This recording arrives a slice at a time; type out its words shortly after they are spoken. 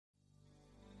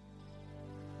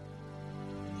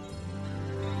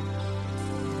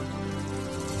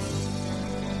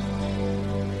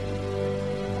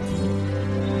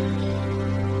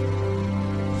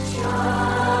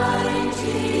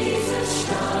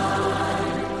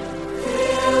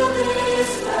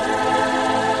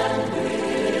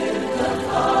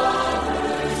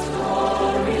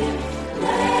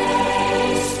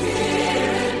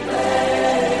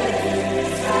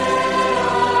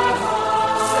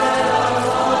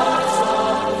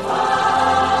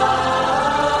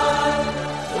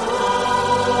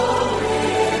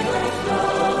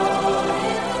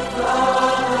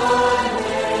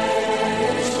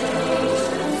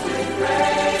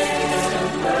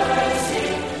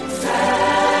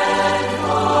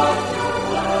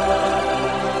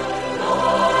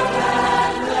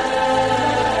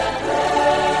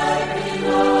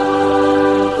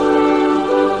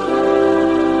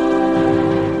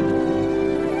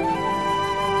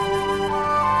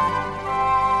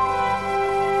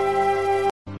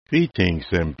Greetings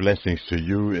and blessings to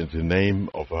you in the name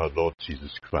of our Lord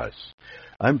Jesus Christ.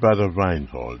 I'm Brother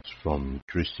Reinhold from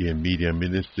Christian Media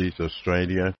Ministries,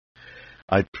 Australia.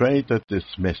 I pray that this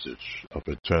message of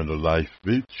eternal life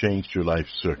will change your life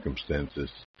circumstances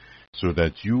so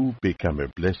that you become a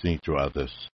blessing to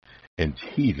others and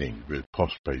healing will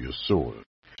prosper your soul.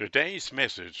 Today's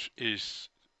message is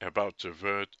about the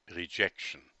word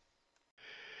rejection.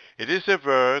 It is a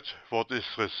word what is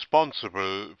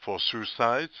responsible for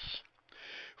suicides,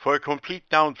 for a complete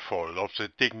downfall of the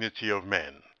dignity of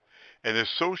man, and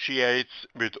associates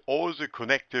with all the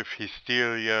connective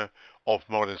hysteria of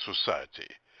modern society,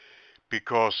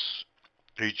 because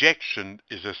rejection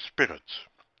is a spirit.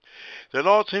 The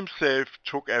Lord himself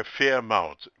took a fair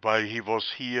amount while he was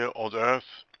here on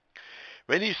earth.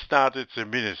 When he started the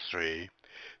ministry,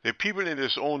 the people in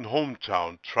his own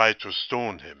hometown tried to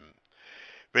stone him.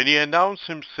 When he announced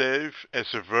himself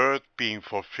as a word being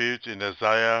fulfilled in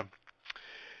Isaiah,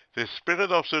 "The Spirit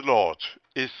of the Lord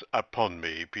is upon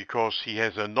me, because he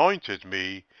has anointed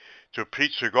me to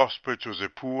preach the gospel to the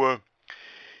poor.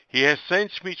 He has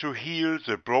sent me to heal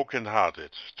the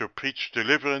brokenhearted, to preach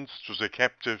deliverance to the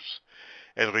captives,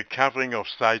 and recovering of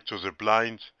sight to the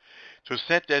blind, to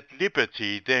set at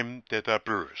liberty them that are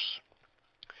bruised."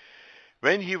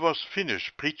 When he was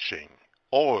finished preaching,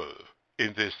 all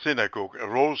in the synagogue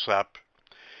rose up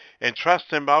and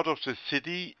thrust them out of the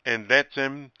city and led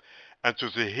them unto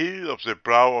the hill of the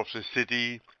brow of the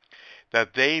city,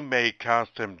 that they may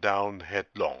cast them down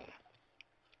headlong.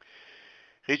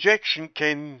 Rejection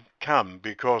can come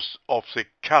because of the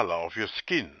color of your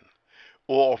skin,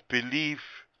 or of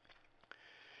belief,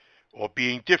 or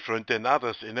being different than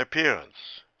others in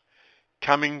appearance,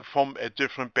 coming from a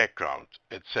different background,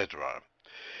 etc.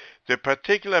 The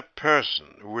particular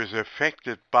person who is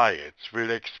affected by it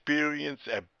will experience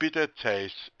a bitter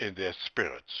taste in their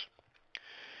spirits.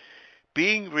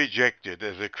 Being rejected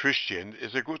as a Christian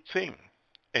is a good thing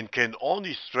and can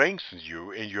only strengthen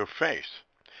you in your faith,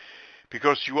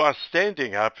 because you are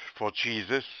standing up for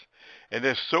Jesus and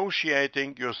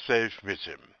associating yourself with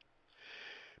him.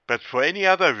 But for any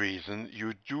other reason,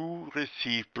 you do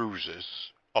receive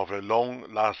bruises of a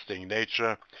long-lasting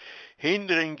nature,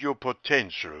 hindering your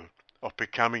potential of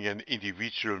becoming an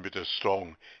individual with a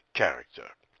strong character.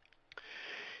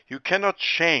 You cannot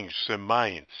change the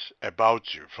minds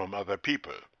about you from other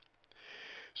people.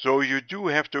 So you do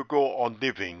have to go on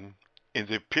living in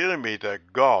the perimeter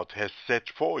God has set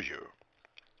for you.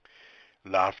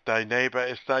 Love thy neighbor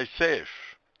as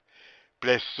thyself.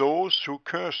 Bless those who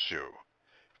curse you.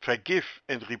 Forgive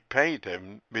and repay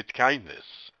them with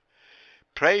kindness.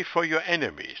 Pray for your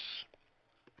enemies.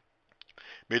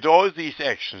 With all these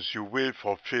actions you will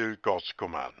fulfill God's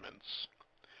commandments.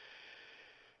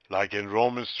 Like in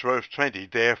Romans 12:20,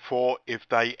 "Therefore, if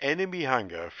thy enemy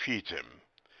hunger, feed him.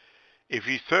 If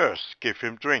he thirst, give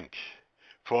him drink.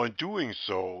 For in doing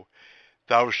so,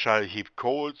 thou shalt heap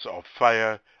coals of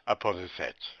fire upon his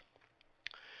head."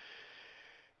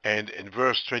 And in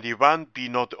verse 21, "Be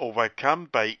not overcome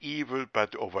by evil,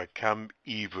 but overcome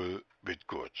evil with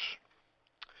good."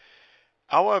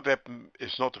 Our weapon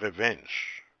is not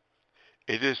revenge.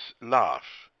 It is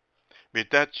love. With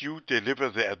that you deliver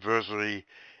the adversary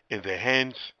in the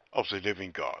hands of the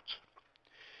living God.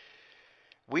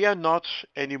 We are not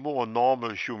anymore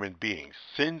normal human beings.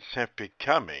 Since have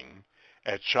becoming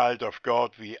a child of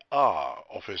God, we are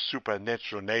of a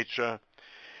supernatural nature,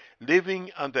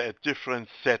 living under a different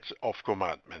set of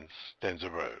commandments than the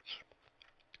world.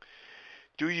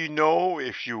 Do you know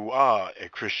if you are a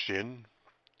Christian?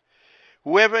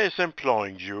 Whoever is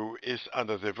employing you is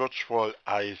under the watchful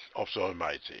eyes of the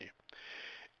Almighty,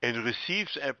 and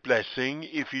receives a blessing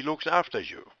if he looks after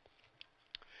you.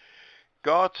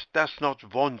 God does not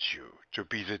want you to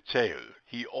be the tail.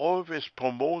 He always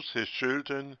promotes his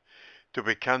children to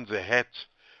become the head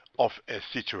of a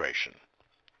situation.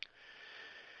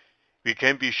 We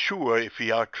can be sure if we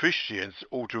are Christians,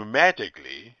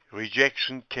 automatically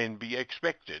rejection can be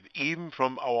expected, even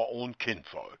from our own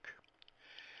kinfolk.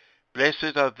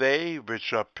 "Blessed are they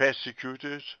which are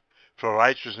persecuted for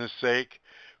righteousness' sake,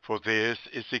 for theirs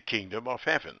is the kingdom of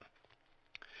heaven."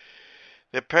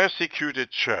 The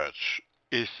persecuted church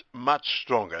is much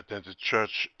stronger than the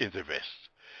church in the West,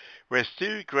 where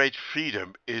still great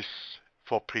freedom is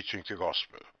for preaching the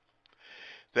gospel.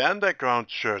 The underground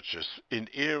churches in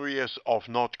areas of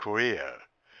North Korea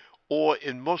or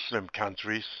in Muslim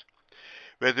countries,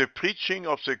 where the preaching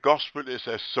of the gospel is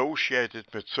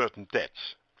associated with certain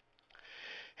debts,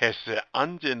 has the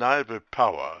undeniable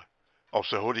power of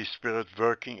the Holy Spirit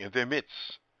working in their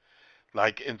midst,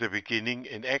 like in the beginning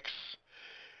in Acts,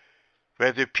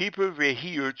 where the people were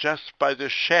healed just by the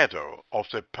shadow of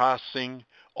the passing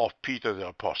of Peter the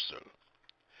Apostle.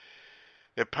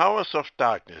 The powers of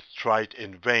darkness tried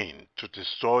in vain to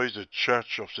destroy the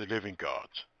church of the living God,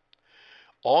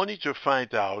 only to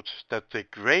find out that the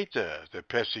greater the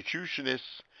persecution is,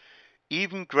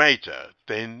 even greater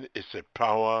then is the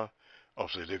power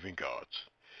of the living God,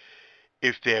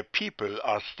 if their people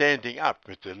are standing up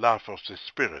with the love of the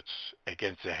Spirit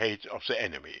against the hate of the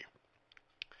enemy.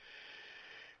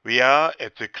 We are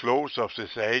at the close of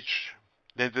this age,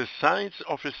 then the signs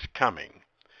of his coming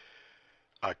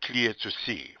are clear to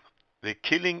see. The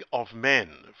killing of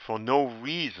men for no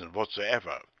reason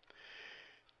whatsoever,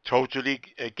 totally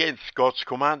against God's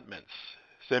commandments,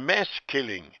 the mass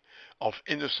killing of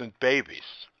innocent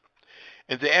babies,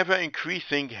 and the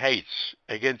ever-increasing hate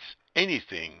against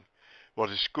anything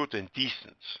what is good and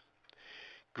decent,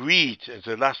 greed and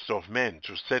the lust of men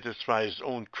to satisfy his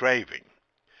own craving,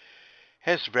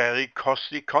 has very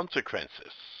costly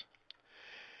consequences,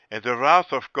 and the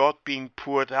wrath of God being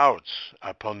poured out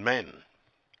upon men.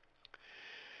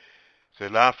 The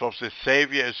love of the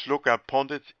Saviour is looked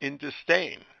upon it in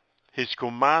disdain. His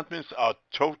commandments are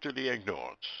totally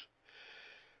ignored.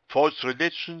 False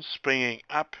religion springing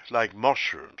up like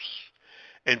mushrooms,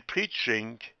 and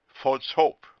preaching false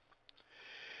hope.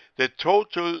 The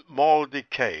total moral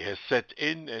decay has set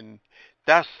in and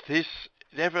does this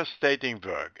devastating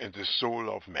work in the soul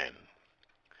of man.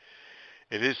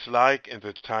 It is like in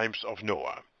the times of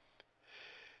Noah.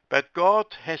 But God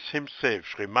has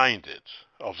himself reminded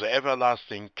of the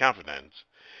everlasting covenant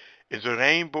in the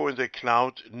rainbow in the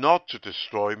cloud, not to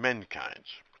destroy mankind.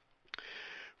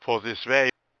 For this way,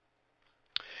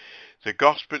 the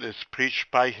gospel is preached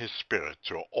by his Spirit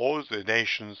to all the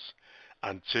nations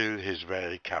until his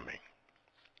very coming.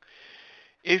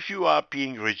 If you are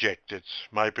being rejected,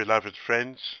 my beloved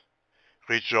friends,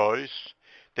 rejoice,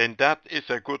 then that is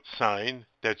a good sign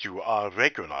that you are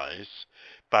recognized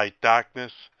by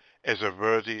darkness as a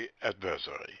worthy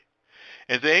adversary.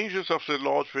 And the angels of the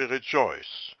Lord will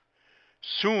rejoice.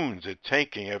 Soon the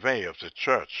taking away of the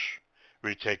church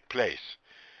will take place,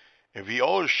 and we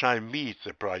all shall meet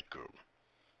the bridegroom.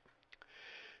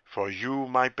 For you,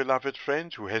 my beloved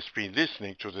friend, who has been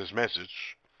listening to this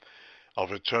message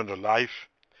of eternal life,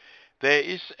 there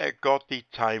is a godly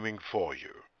timing for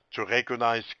you to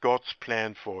recognize God's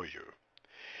plan for you.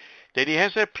 That he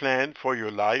has a plan for your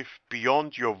life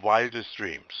beyond your wildest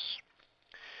dreams.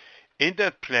 In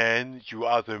that plan, you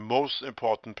are the most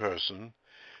important person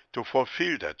to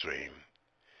fulfill that dream.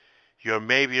 You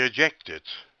may be rejected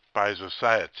by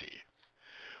society,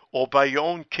 or by your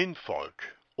own kinfolk,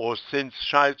 or since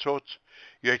childhood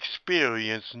you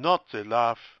experience not the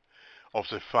love of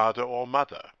the father or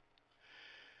mother.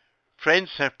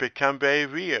 Friends have become very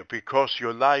rare because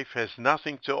your life has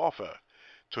nothing to offer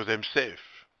to themselves.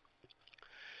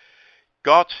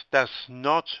 God does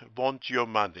not want your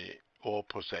money or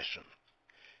possession.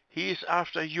 He is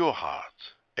after your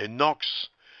heart and knocks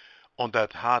on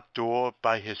that heart door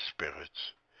by his Spirit.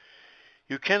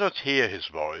 You cannot hear his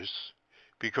voice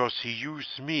because he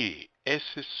used me as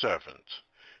his servant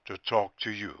to talk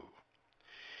to you.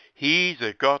 He,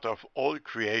 the God of all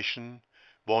creation,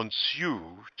 wants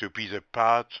you to be the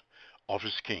part of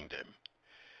his kingdom.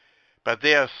 But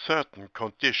there are certain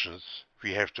conditions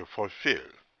we have to fulfill.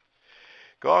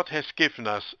 God has given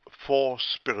us 4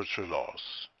 spiritual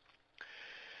laws.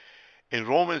 In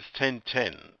Romans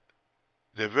 10:10,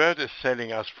 the word is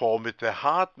telling us, for with the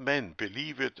heart man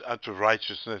believeth unto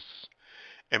righteousness,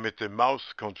 and with the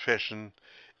mouth confession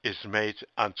is made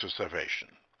unto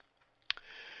salvation.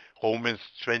 Romans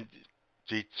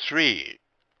 23,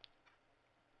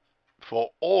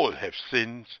 for all have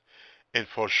sinned and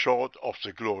fall short of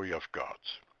the glory of God.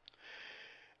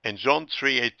 And John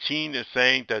 3:18 is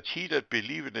saying that he that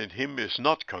believeth in him is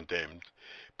not condemned,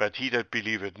 but he that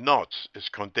believeth not is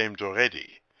condemned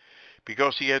already,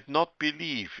 because he had not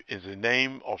believed in the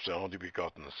name of the only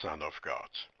begotten Son of God.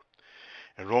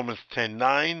 In Romans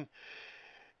 10:9,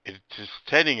 it is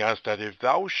telling us that if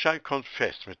thou shalt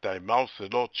confess with thy mouth the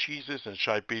Lord Jesus, and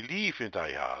shalt believe in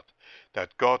thy heart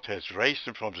that God has raised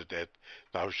him from the dead,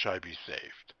 thou shalt be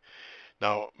saved.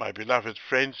 Now, my beloved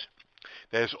friends,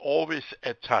 there's always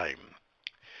a time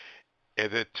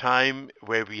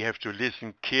where we have to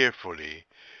listen carefully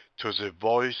to the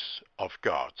voice of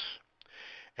God.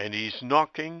 And he is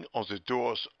knocking on the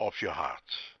doors of your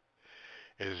heart.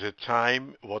 It is a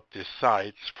time what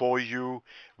decides for you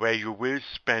where you will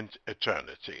spend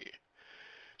eternity.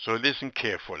 So listen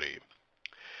carefully.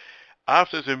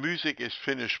 After the music is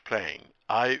finished playing,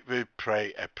 I will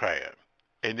pray a prayer.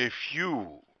 And if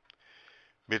you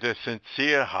with a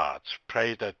sincere heart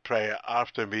pray that prayer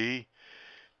after me,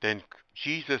 then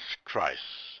Jesus Christ,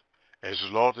 as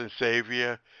Lord and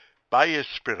Savior, by His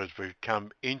Spirit will come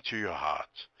into your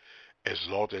heart as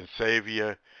Lord and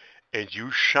Savior, and you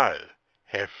shall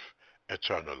have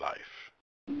eternal life.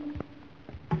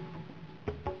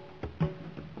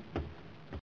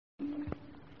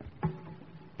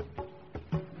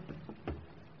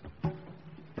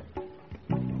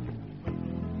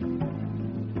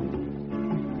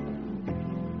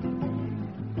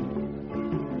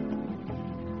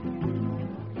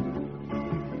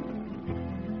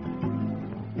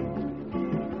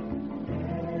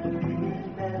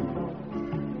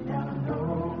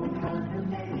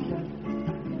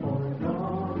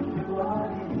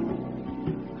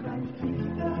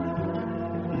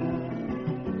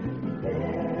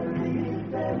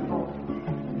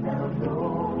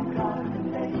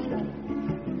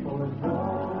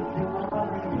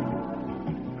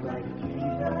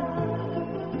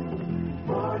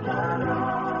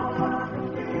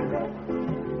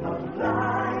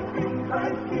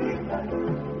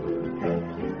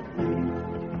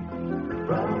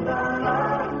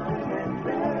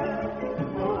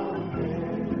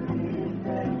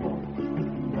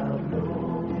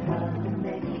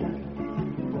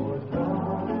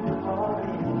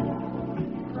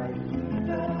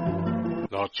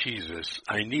 Lord Jesus,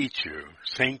 I need you.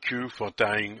 Thank you for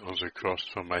dying on the cross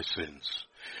for my sins.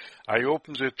 I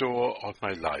open the door of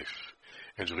my life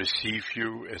and receive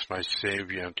you as my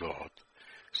Savior and Lord.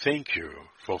 Thank you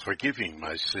for forgiving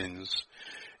my sins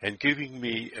and giving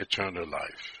me eternal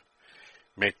life.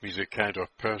 Make me the kind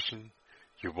of person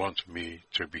you want me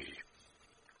to be.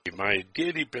 My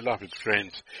dearly beloved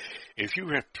friend, if you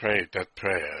have prayed that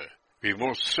prayer, we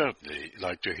most certainly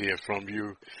like to hear from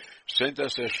you. Send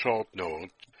us a short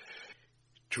note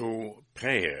to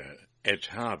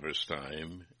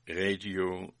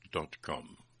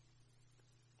prayer@harvesttimeradio.com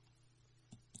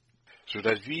so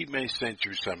that we may send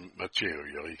you some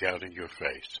material regarding your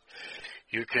faith.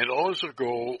 You can also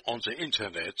go on the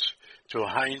internet to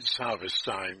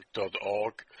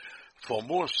heinzharvesttime.org for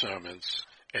more sermons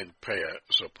and prayer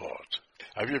support.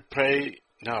 I will pray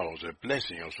now the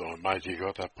blessing of the Almighty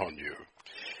God upon you.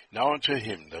 Now unto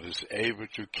Him that is able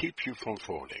to keep you from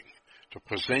falling, to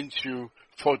present you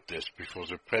faultless before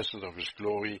the presence of His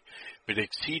glory with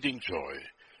exceeding joy,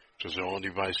 to the only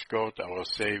wise God, our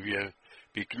Savior,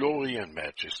 be glory and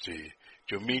majesty,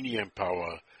 dominion and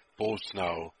power, both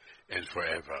now and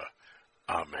forever.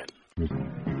 Amen.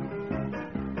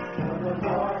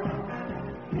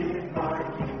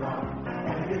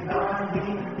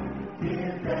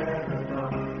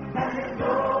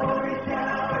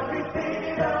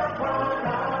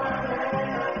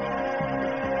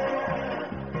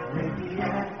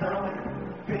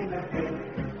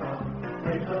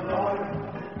 Praise the Lord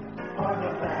for the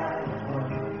battle.